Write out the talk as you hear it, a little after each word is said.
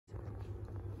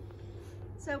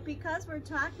So because we're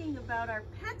talking about our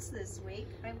pets this week,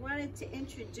 I wanted to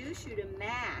introduce you to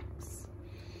Max.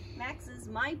 Max is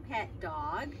my pet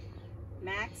dog.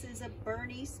 Max is a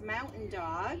Bernese Mountain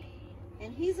Dog,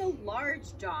 and he's a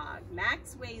large dog.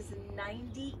 Max weighs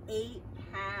 98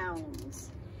 pounds.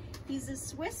 He's a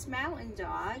Swiss Mountain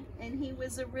Dog, and he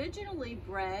was originally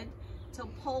bred to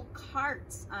pull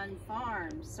carts on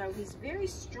farms. So he's very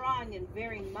strong and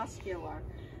very muscular,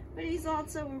 but he's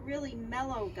also a really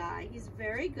mellow guy. He's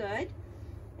very good,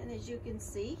 and as you can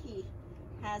see, he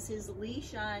has his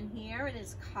leash on here and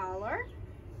his collar,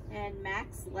 and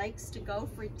Max likes to go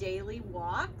for daily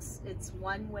walks. It's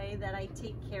one way that I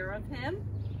take care of him.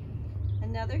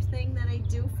 Another thing that I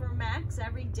do for Max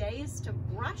every day is to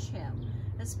brush him,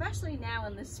 especially now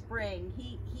in the spring.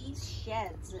 He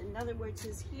sheds. In other words,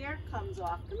 his hair comes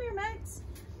off. Come here, Max.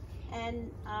 And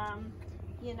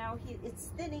you know, it's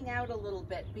thinning out a little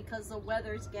bit because the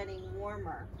weather's getting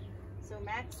warmer. So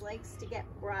Max likes to get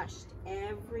brushed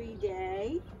every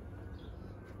day.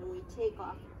 And we take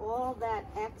off all that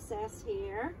excess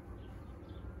hair.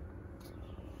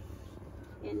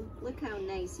 And look how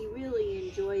nice. He really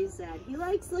enjoys that. He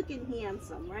likes looking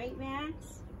handsome, right,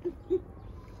 Max?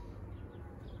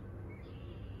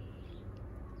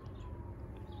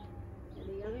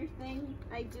 The other thing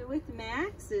I do with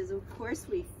Max is, of course,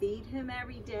 we feed him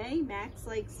every day. Max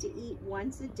likes to eat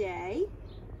once a day.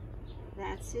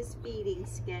 That's his feeding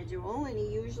schedule, and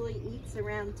he usually eats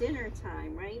around dinner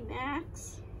time, right,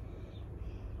 Max?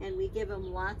 And we give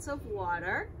him lots of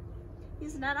water.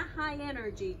 He's not a high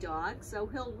energy dog, so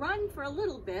he'll run for a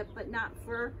little bit, but not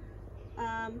for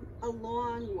a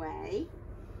long way.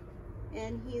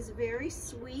 And he's very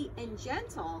sweet and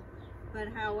gentle. But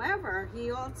however,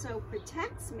 he also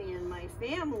protects me and my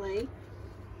family,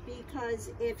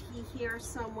 because if he hears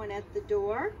someone at the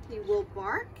door, he will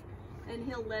bark and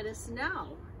he'll let us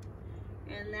know.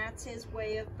 And that's his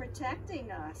way of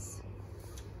protecting us.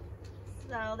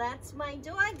 So that's my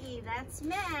doggie, that's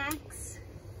Max.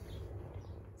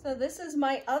 So this is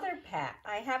my other pet.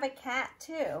 I have a cat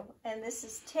too, and this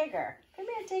is Tigger. Come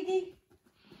here, Tiggy.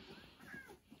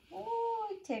 Oh,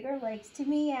 Tigger likes to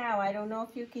meow. I don't know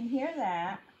if you can hear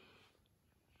that.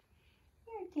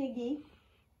 Here, Tiggy.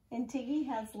 And Tiggy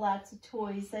has lots of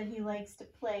toys that he likes to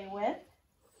play with.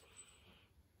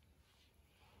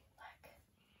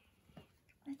 Look.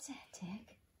 What's that,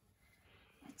 Tig?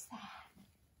 What's that?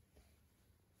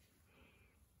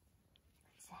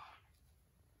 What's that?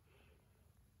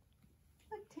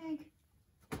 Look, Tig.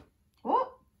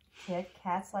 Oh!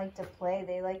 Cats like to play.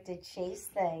 They like to chase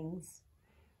things.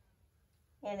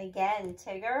 And again,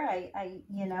 Tigger,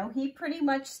 you know, he pretty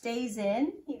much stays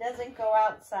in. He doesn't go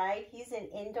outside. He's an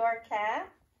indoor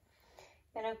cat.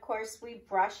 And of course, we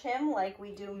brush him like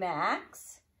we do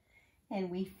Max.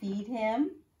 And we feed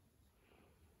him.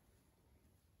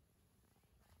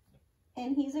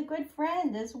 And he's a good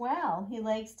friend as well. He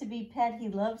likes to be pet. He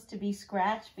loves to be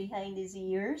scratched behind his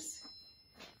ears.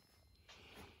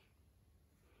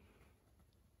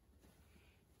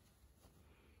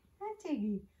 Hi,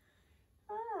 Tiggy.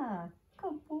 Ah,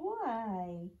 good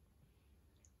boy.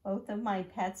 Both of my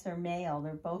pets are male.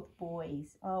 They're both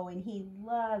boys. Oh, and he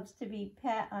loves to be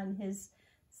pet on his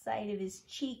side of his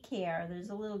cheek hair.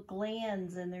 There's a little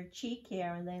glands in their cheek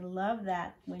hair, and they love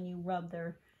that when you rub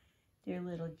their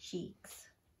little cheeks.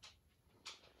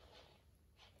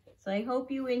 So I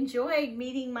hope you enjoyed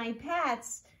meeting my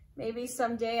pets. Maybe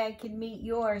someday I can meet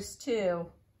yours too.